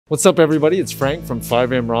What's up everybody, it's Frank from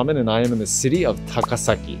AM Ramen and I am in the city of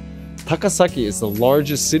Takasaki. Takasaki is the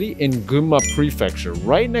largest city in Gunma prefecture,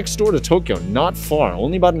 right next door to Tokyo, not far,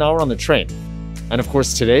 only about an hour on the train. And of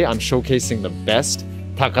course today I'm showcasing the best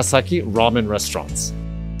Takasaki ramen restaurants.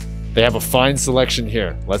 They have a fine selection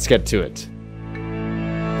here, let's get to it.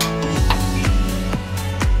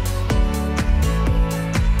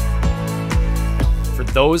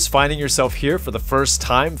 For those finding yourself here for the first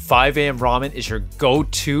time, AM Ramen is your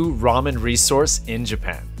go-to ramen resource in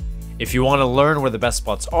Japan. If you want to learn where the best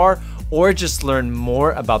spots are, or just learn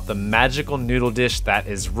more about the magical noodle dish that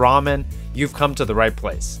is ramen, you've come to the right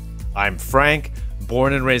place. I'm Frank,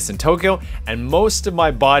 born and raised in Tokyo, and most of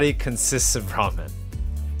my body consists of ramen.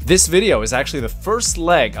 This video is actually the first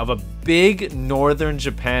leg of a big northern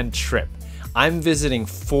Japan trip. I'm visiting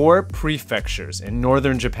 4 prefectures in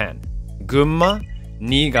northern Japan: Gunma,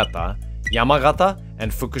 Niigata, Yamagata,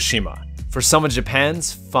 and Fukushima, for some of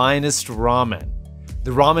Japan's finest ramen. The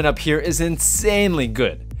ramen up here is insanely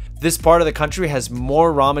good. This part of the country has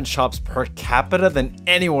more ramen shops per capita than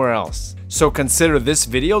anywhere else. So consider this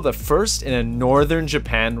video the first in a Northern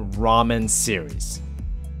Japan Ramen series.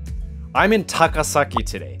 I'm in Takasaki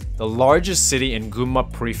today, the largest city in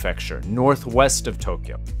Gunma Prefecture, northwest of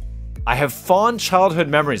Tokyo. I have fond childhood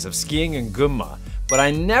memories of skiing in Gunma, but I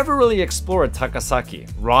never really explored Takasaki,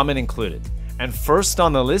 ramen included. And first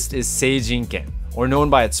on the list is Seijinken, or known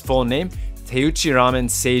by its full name, Teuchi Ramen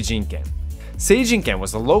Seijinken. Seijinken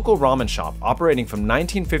was a local ramen shop operating from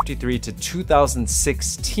 1953 to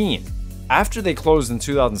 2016. After they closed in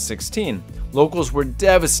 2016, locals were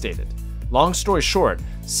devastated. Long story short,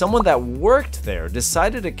 someone that worked there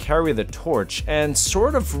decided to carry the torch and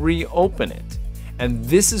sort of reopen it. And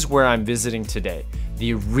this is where I'm visiting today,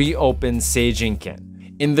 the reopened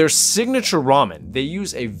Seijinken. In their signature ramen, they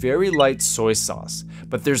use a very light soy sauce,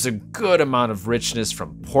 but there's a good amount of richness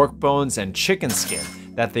from pork bones and chicken skin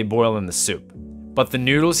that they boil in the soup. But the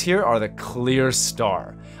noodles here are the clear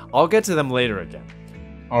star. I'll get to them later again.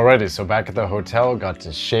 Alrighty, so back at the hotel, got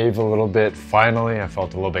to shave a little bit. Finally, I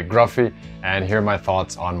felt a little bit gruffy, and here are my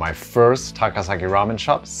thoughts on my first Takasaki ramen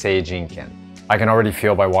shop, Seijinken. I can already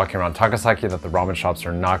feel by walking around Takasaki that the ramen shops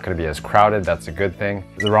are not going to be as crowded. That's a good thing.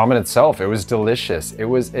 The ramen itself, it was delicious. It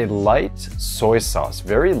was a light soy sauce,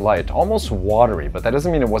 very light, almost watery, but that doesn't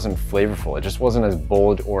mean it wasn't flavorful. It just wasn't as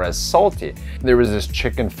bold or as salty. There was this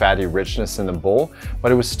chicken fatty richness in the bowl,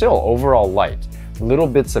 but it was still overall light. Little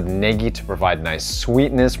bits of negi to provide nice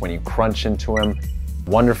sweetness when you crunch into them.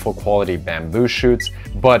 Wonderful quality bamboo shoots,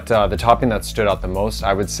 but the topping that stood out the most,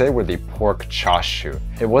 I would say, were the pork chashu.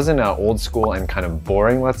 It wasn't old school and kind of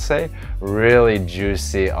boring, let's say. Really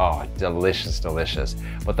juicy, oh, delicious, delicious.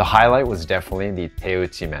 But the highlight was definitely the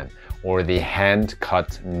teuchimen, or the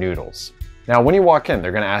hand-cut noodles. Now, when you walk in,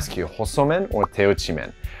 they're gonna ask you hosomen or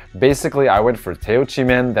teuchimen. Basically, I went for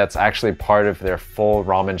teuchimen. That's actually part of their full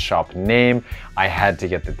ramen shop name. I had to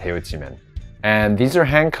get the teuchimen. And these are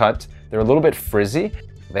hand-cut. They're a little bit frizzy.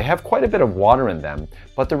 They have quite a bit of water in them,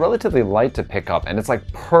 but they're relatively light to pick up, and it's like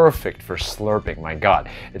perfect for slurping. My God,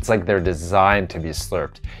 it's like they're designed to be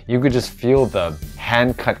slurped. You could just feel the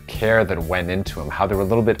hand-cut care that went into them, how they were a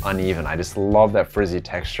little bit uneven. I just love that frizzy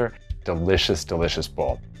texture. Delicious, delicious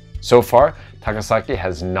bowl. So far, Takasaki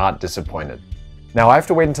has not disappointed. Now I have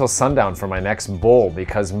to wait until sundown for my next bowl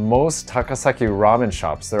because most Takasaki ramen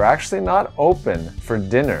shops, they're actually not open for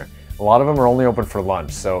dinner. A lot of them are only open for lunch,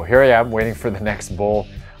 so here I am waiting for the next bowl.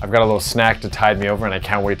 I've got a little snack to tide me over and I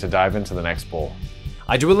can't wait to dive into the next bowl.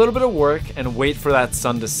 I do a little bit of work and wait for that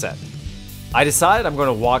sun to set. I decide I'm going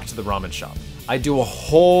to walk to the ramen shop. I do a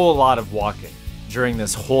whole lot of walking during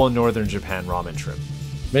this whole northern Japan ramen trip.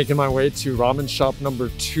 Making my way to ramen shop number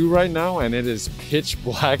 2 right now, and it is pitch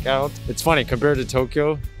black out. It's funny, compared to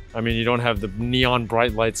Tokyo, I mean, you don't have the neon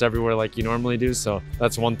bright lights everywhere like you normally do, so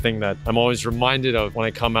that's one thing that I'm always reminded of when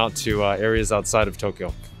I come out to areas outside of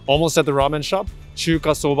Tokyo. Almost at the ramen shop,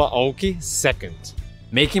 Chuka Soba Aoki Second.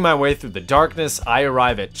 Making my way through the darkness, I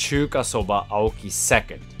arrive at Chuka Soba Aoki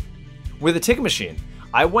Second. With a ticket machine,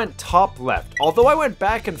 I went top left, although I went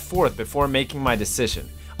back and forth before making my decision.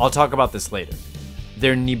 I'll talk about this later.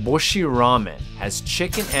 Their niboshi ramen has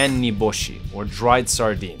chicken and niboshi, or dried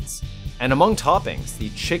sardines. And among toppings, the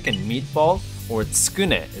chicken meatball, or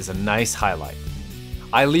tsukune, is a nice highlight.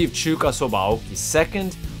 I leave Chuka Soba Aoki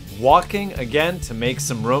Second, walking again to make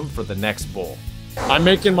some room for the next bowl. I'm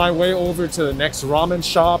making my way over to the next ramen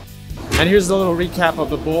shop, and here's a little recap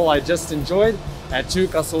of the bowl I just enjoyed at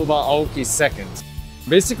Chuka Soba Aoki Second.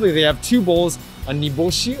 Basically, they have 2 bowls, a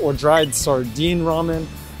niboshi or dried sardine ramen,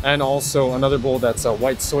 and also another bowl that's a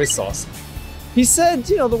white soy sauce. He said,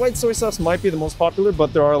 you know, the white soy sauce might be the most popular,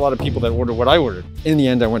 but there are a lot of people that order what I ordered. In the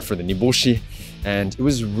end, I went for the niboshi, and it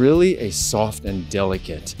was really a soft and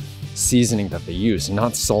delicate seasoning that they use,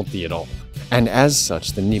 not salty at all. And as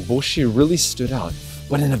such, the niboshi really stood out,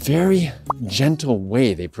 but in a very gentle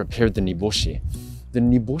way they prepared the niboshi. The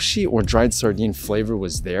niboshi or dried sardine flavor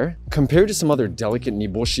was there. Compared to some other delicate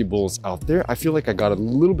niboshi bowls out there, I feel like I got a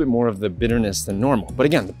little bit more of the bitterness than normal. But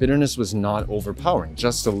again, the bitterness was not overpowering,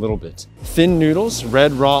 just a little bit. Thin noodles,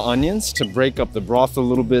 red raw onions to break up the broth a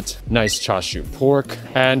little bit, nice chashu pork,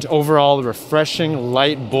 and overall a refreshing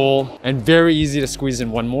light bowl and very easy to squeeze in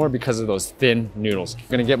one more because of those thin noodles. I'm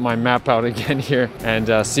gonna get my map out again here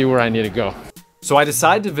and see where I need to go. So I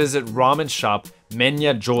decided to visit ramen shop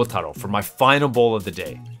Menya Jotaro for my final bowl of the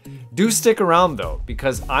day. Do stick around though,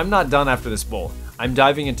 because I'm not done after this bowl. I'm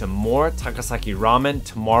diving into more Takasaki ramen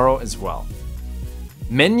tomorrow as well.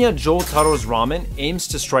 Menya Jotaro's ramen aims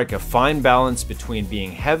to strike a fine balance between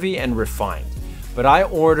being heavy and refined, but I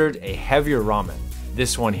ordered a heavier ramen,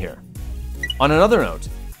 this one here. On another note,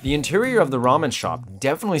 the interior of the ramen shop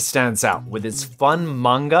definitely stands out with its fun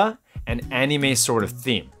manga and anime sort of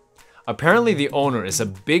theme. Apparently the owner is a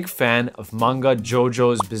big fan of manga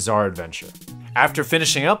JoJo's Bizarre Adventure. After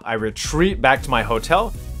finishing up, I retreat back to my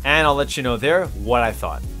hotel and I'll let you know there what I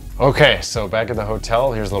thought. Okay, so back at the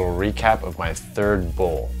hotel, here's a little recap of my third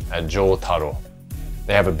bowl at Jotaro.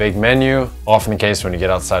 They have a big menu. Often the case when you get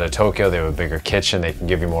outside of Tokyo, they have a bigger kitchen, they can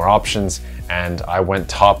give you more options. And I went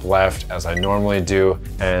top left as I normally do,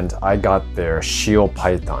 and I got their shio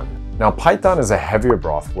paitan. Now, paitan is a heavier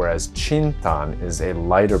broth, whereas chintan is a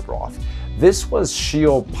lighter broth. This was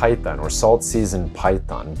shio paitan, or salt seasoned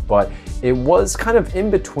paitan, but it was kind of in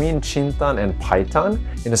between chintan and paitan.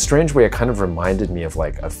 In a strange way, it kind of reminded me of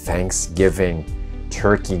like a Thanksgiving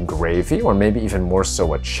turkey gravy, or maybe even more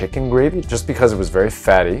so a chicken gravy, just because it was very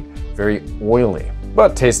fatty, very oily,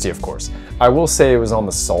 but tasty, of course. I will say it was on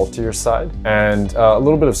the saltier side, and a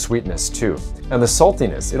little bit of sweetness too. And the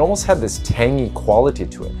saltiness, it almost had this tangy quality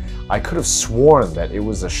to it. I could have sworn that it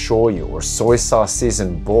was a shoyu or soy sauce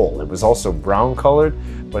seasoned bowl. It was also brown colored,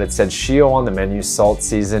 but it said shio on the menu, salt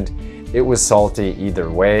seasoned. It was salty either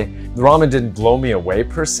way. The ramen didn't blow me away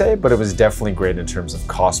per se, but it was definitely great in terms of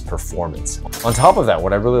cost performance. On top of that,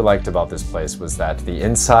 what I really liked about this place was that the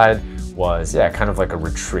inside was, yeah, kind of like a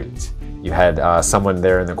retreat. You had someone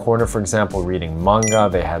there in the corner, for example, reading manga.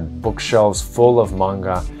 They had bookshelves full of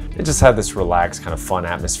manga. It just had this relaxed, kind of fun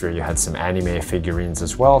atmosphere. You had some anime figurines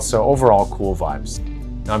as well, so overall cool vibes.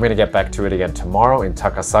 Now I'm gonna get back to it again tomorrow in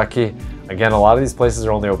Takasaki. Again, a lot of these places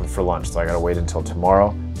are only open for lunch, so I gotta wait until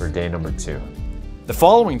tomorrow for day number 2. The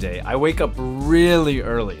following day, I wake up really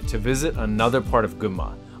early to visit another part of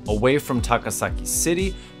Gunma, away from Takasaki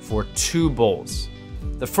City for 2 bowls.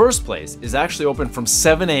 The first place is actually open from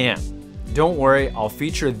 7 AM. Don't worry, I'll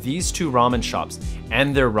feature these 2 ramen shops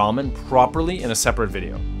and their ramen properly in a separate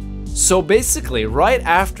video. So basically, right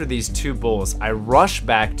after these 2 bowls, I rush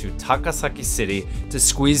back to Takasaki City to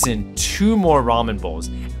squeeze in 2 more ramen bowls.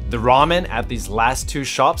 The ramen at these last 2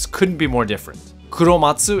 shops couldn't be more different.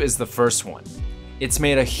 Kuromatsu is the first one. It's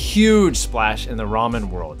made a huge splash in the ramen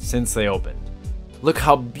world since they opened. Look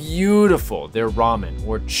how beautiful their ramen,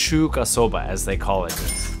 or chuka soba as they call it,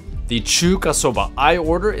 is. The chuka soba I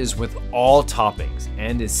order is with all toppings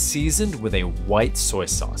and is seasoned with a white soy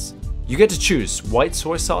sauce. You get to choose white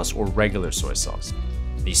soy sauce or regular soy sauce.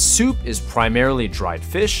 The soup is primarily dried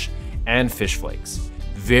fish and fish flakes.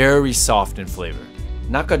 Very soft in flavor.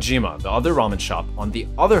 Nakajima, the other ramen shop, on the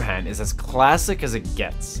other hand, is as classic as it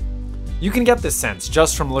gets. You can get this sense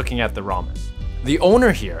just from looking at the ramen. The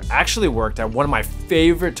owner here actually worked at one of my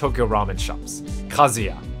favorite Tokyo ramen shops,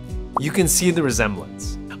 Kazuya. You can see the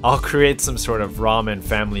resemblance. I'll create some sort of ramen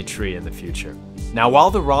family tree in the future. Now,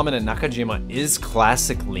 while the ramen at Nakajima is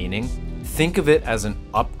classic leaning, think of it as an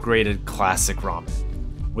upgraded classic ramen.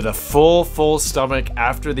 With a full stomach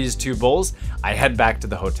after these 2 bowls, I head back to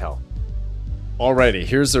the hotel. Alrighty,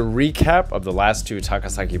 here's a recap of the last 2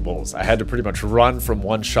 Takasaki bowls. I had to pretty much run from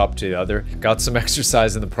one shop to the other, got some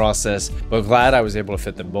exercise in the process, but glad I was able to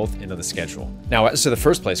fit them both into the schedule. Now, as to the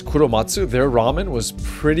first place, Kuromatsu, their ramen was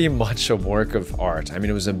pretty much a work of art. I mean,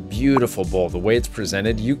 it was a beautiful bowl. The way it's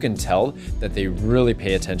presented, you can tell that they really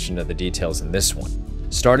pay attention to the details in this one.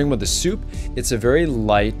 Starting with the soup, it's a very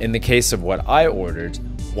light, in the case of what I ordered,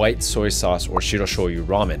 white soy sauce or shiroshoyu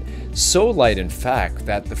ramen. So light, in fact,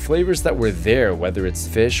 that the flavors that were there, whether it's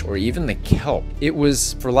fish or even the kelp, it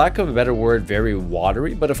was, for lack of a better word, very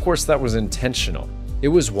watery, but of course that was intentional. It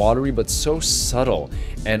was watery, but so subtle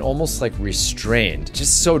and almost like restrained.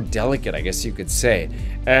 Just so delicate, I guess you could say.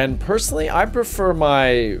 And personally, I prefer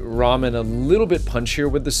my ramen a little bit punchier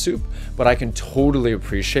with the soup, but I can totally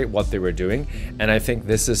appreciate what they were doing. And I think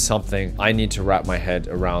this is something I need to wrap my head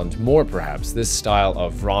around more, perhaps, this style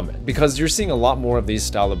of ramen. Because you're seeing a lot more of these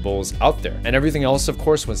style of bowls out there. And everything else, of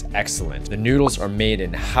course, was excellent. The noodles are made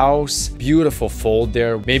in-house, beautiful fold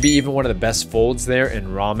there, maybe even one of the best folds there in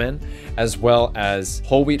ramen, as well as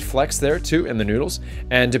whole wheat flecks there too in the noodles.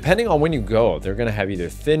 And depending on when you go, they're gonna have either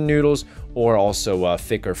thin noodles or also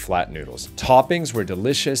thicker flat noodles. Toppings were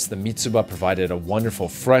delicious. The mitsuba provided a wonderful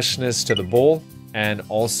freshness to the bowl, and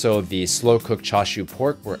also the slow-cooked chashu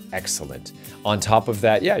pork were excellent. On top of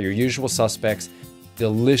that, yeah, your usual suspects,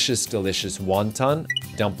 delicious, delicious wonton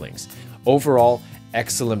dumplings. Overall,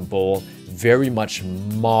 excellent bowl, very much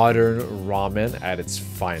modern ramen at its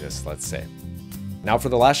finest, let's say. Now for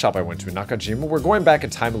the last shop I went to in Nakajima, we're going back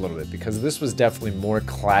in time a little bit because this was definitely more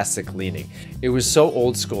classic leaning. It was so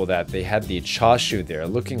old school that they had the chashu there,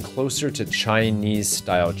 looking closer to Chinese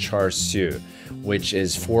style char siu, which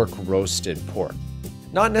is fork roasted pork.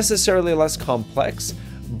 Not necessarily less complex,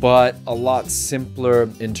 but a lot simpler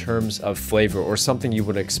in terms of flavor, or something you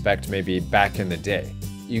would expect maybe back in the day.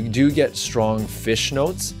 You do get strong fish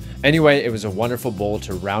notes. Anyway, it was a wonderful bowl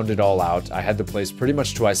to round it all out. I had the place pretty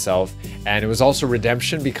much to myself, and it was also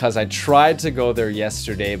redemption because I tried to go there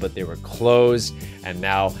yesterday, but they were closed, and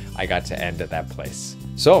now I got to end at that place.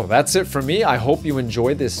 So that's it for me. I hope you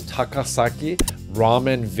enjoyed this Takasaki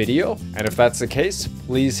ramen video, and if that's the case,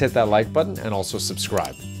 please hit that like button and also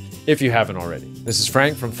subscribe if you haven't already. This is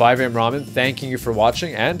Frank from 5am Ramen, thanking you for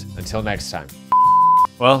watching, and until next time.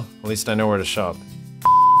 Well, at least I know where to shop.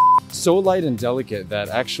 So light and delicate that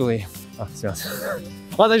actually... A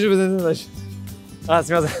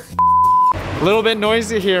little bit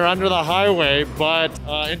noisy here under the highway, but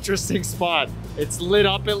interesting spot. It's lit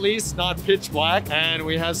up at least, not pitch black, and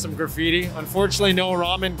we have some graffiti. Unfortunately, no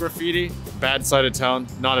ramen graffiti. Bad side of town,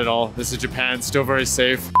 not at all. This is Japan, still very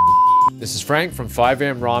safe. This is Frank from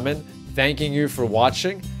 5am Ramen, thanking you for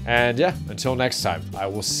watching, and yeah, until next time, I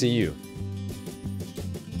will see you